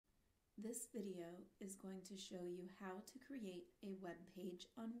This video is going to show you how to create a web page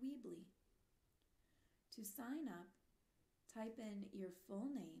on Weebly. To sign up, type in your full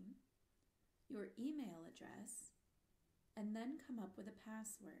name, your email address, and then come up with a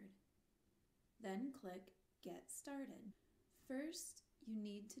password. Then click Get Started. First, you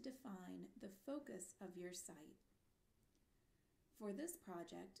need to define the focus of your site. For this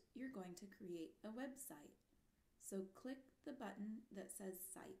project, you're going to create a website, so click the button that says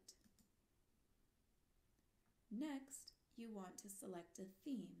Site. Next, you want to select a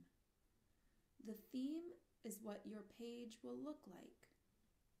theme. The theme is what your page will look like.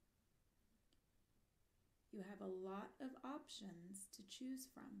 You have a lot of options to choose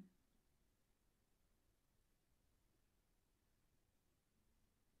from.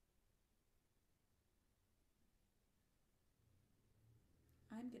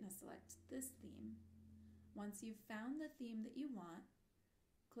 I'm going to select this theme. Once you've found the theme that you want,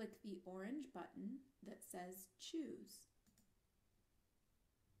 click the orange button that says Choose.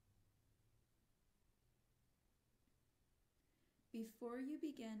 Before you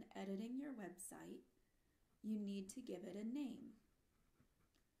begin editing your website, you need to give it a name.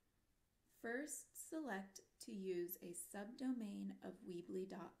 First, select to use a subdomain of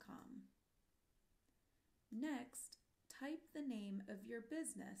Weebly.com. Next, type the name of your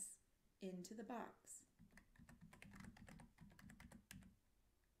business into the box.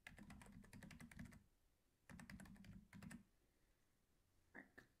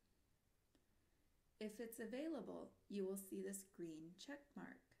 If it's available, you will see this green check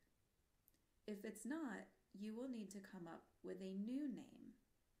mark. If it's not, you will need to come up with a new name.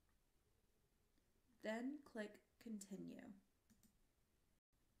 Then click Continue.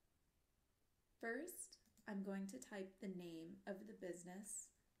 First, I'm going to type the name of the business.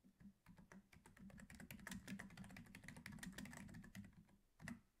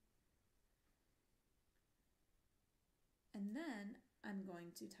 And then I'm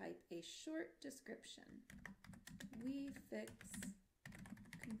going to type a short description. We fix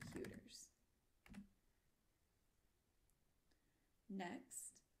computers.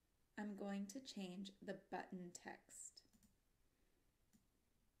 Next, I'm going to change the button text.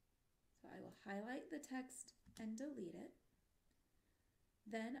 So I will highlight the text and delete it.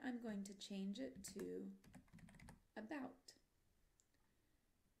 Then I'm going to change it to About.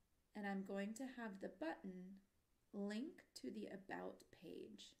 And I'm going to have the button link to the About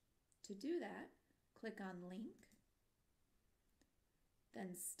page. To do that, click on Link,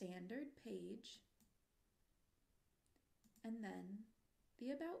 then Standard Page, and then the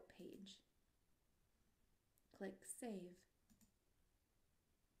About page. Click Save.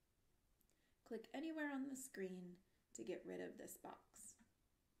 Click anywhere on the screen to get rid of this box.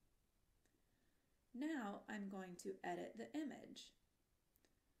 Now I'm going to edit the image.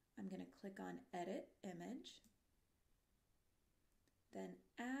 I'm going to click on Edit Image, then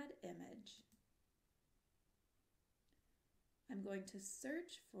Add Image. I'm going to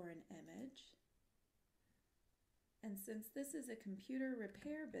search for an image, and since this is a computer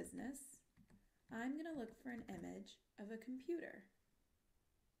repair business, I'm going to look for an image of a computer.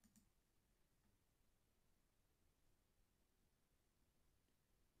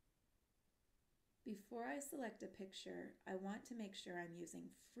 Before I select a picture, I want to make sure I'm using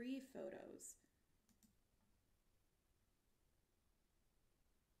free photos.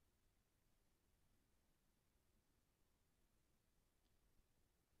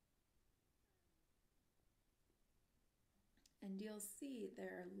 And you'll see there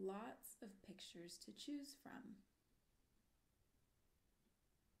are lots of pictures to choose from.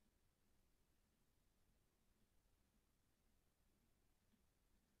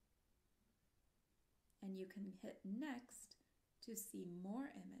 And you can hit Next to see more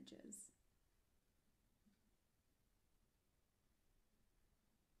images.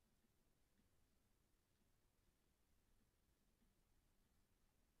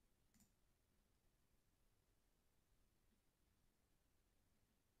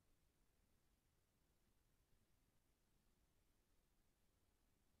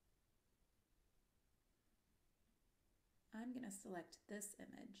 I'm going to select this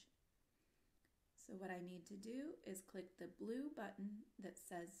image. So what I need to do is click the blue button that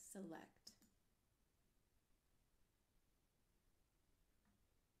says Select.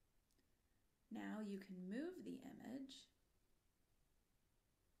 Now you can move the image,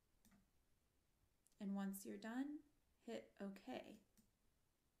 and once you're done, hit OK.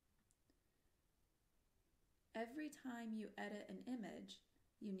 Every time you edit an image,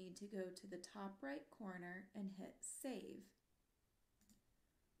 you need to go to the top right corner and hit Save.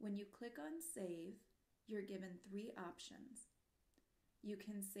 When you click on Save, you're given three options. You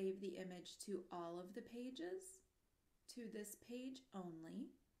can save the image to all of the pages, to this page only,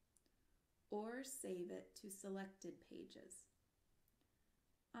 or save it to selected pages.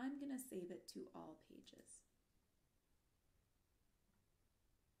 I'm going to save it to all pages.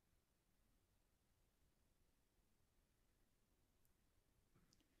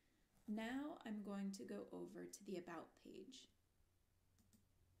 Now I'm going to go over to the About page.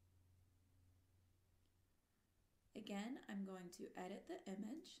 Again, I'm going to edit the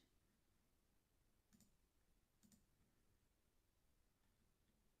image.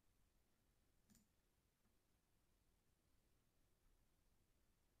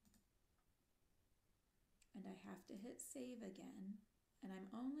 And I have to hit save again, and I'm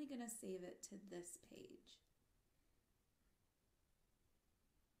only going to save it to this page.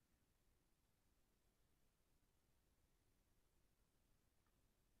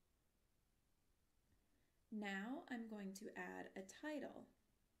 Now I'm going to add a title.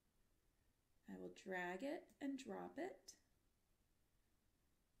 I will drag it and drop it.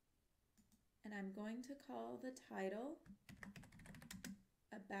 And I'm going to call the title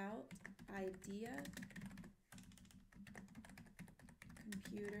About I-DEA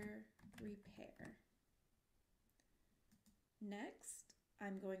Computer Repair. Next,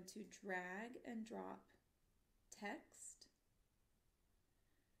 I'm going to drag and drop text.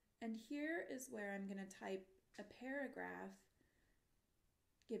 And here is where I'm going to type a paragraph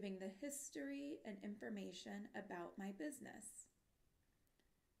giving the history and information about my business.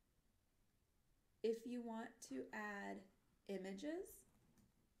 If you want to add images,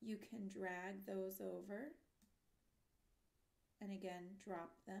 you can drag those over and again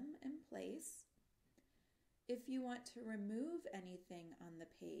drop them in place. If you want to remove anything on the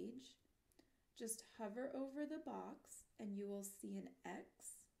page, just hover over the box and you will see an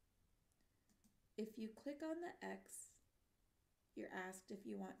X. If you click on the X, you're asked if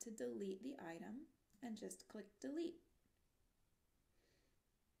you want to delete the item and just click delete.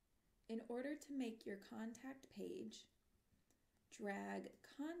 In order to make your contact page, drag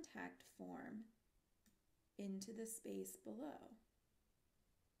contact form into the space below.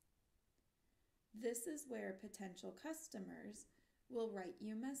 This is where potential customers will write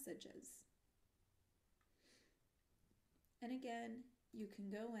you messages. And again, you can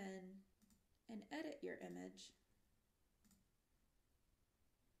go in and edit your image.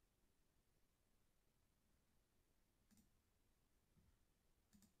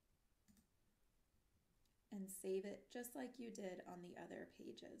 And save it just like you did on the other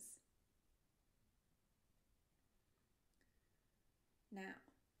pages. Now,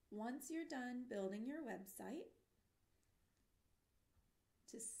 once you're done building your website,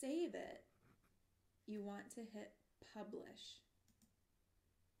 to save it, you want to hit Publish.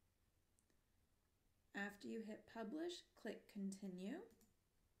 After you hit Publish, click Continue.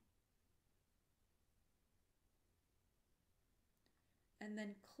 And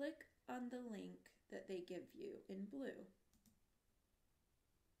then click on the link that they give you in blue.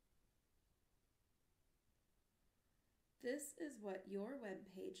 This is what your web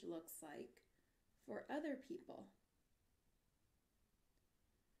page looks like for other people.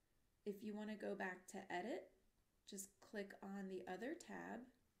 If you want to go back to edit, just click on the other tab,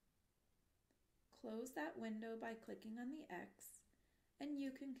 close that window by clicking on the X, and you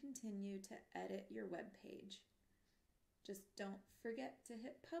can continue to edit your web page. Just don't forget to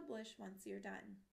hit Publish once you're done.